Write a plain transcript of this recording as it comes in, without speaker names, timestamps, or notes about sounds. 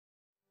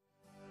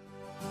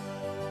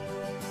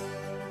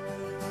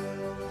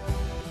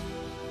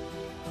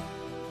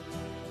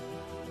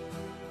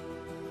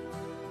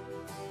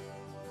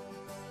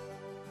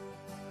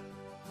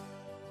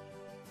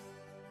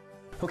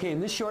Okay,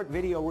 in this short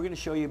video we're going to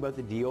show you about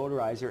the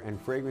deodorizer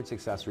and fragrance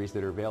accessories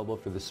that are available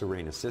for the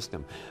Sirena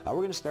system. We're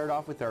going to start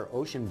off with our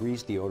Ocean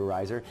Breeze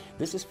Deodorizer.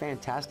 This is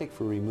fantastic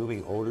for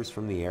removing odors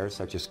from the air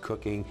such as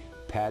cooking,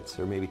 pets,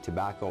 or maybe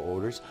tobacco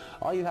odors.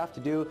 All you have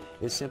to do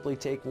is simply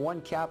take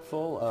one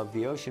capful of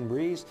the Ocean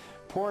Breeze,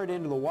 pour it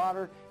into the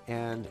water,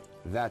 and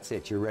that's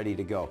it. You're ready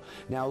to go.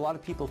 Now, a lot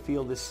of people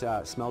feel this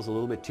smells a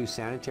little bit too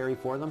sanitary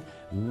for them.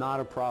 Not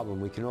a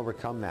problem. We can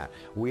overcome that.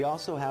 We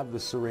also have the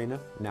Sirena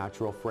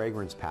Natural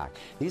Fragrance Pack.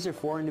 These are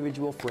 4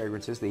 individual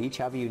fragrances. They each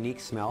have a unique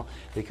smell.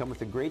 They come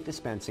with a great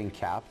dispensing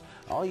cap.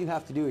 All you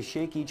have to do is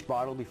shake each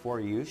bottle before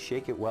you use.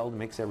 Shake it well to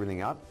mix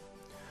everything up.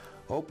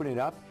 Open it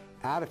up.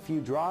 Add a few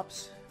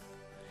drops.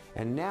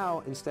 And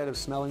now, instead of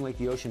smelling like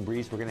the Ocean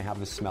Breeze, we're going to have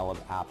the smell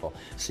of apple.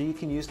 So you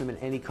can use them in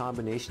any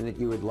combination that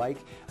you would like.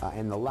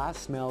 And the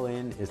last smell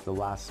in is the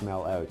last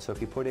smell out. So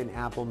if you put in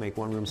apple, make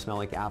one room smell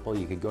like apple.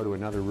 You could go to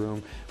another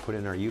room, put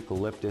in our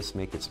eucalyptus,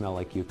 make it smell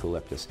like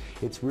eucalyptus.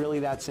 It's really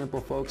that simple,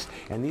 folks.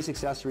 And these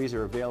accessories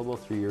are available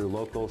through your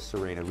local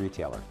Sirena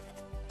retailer.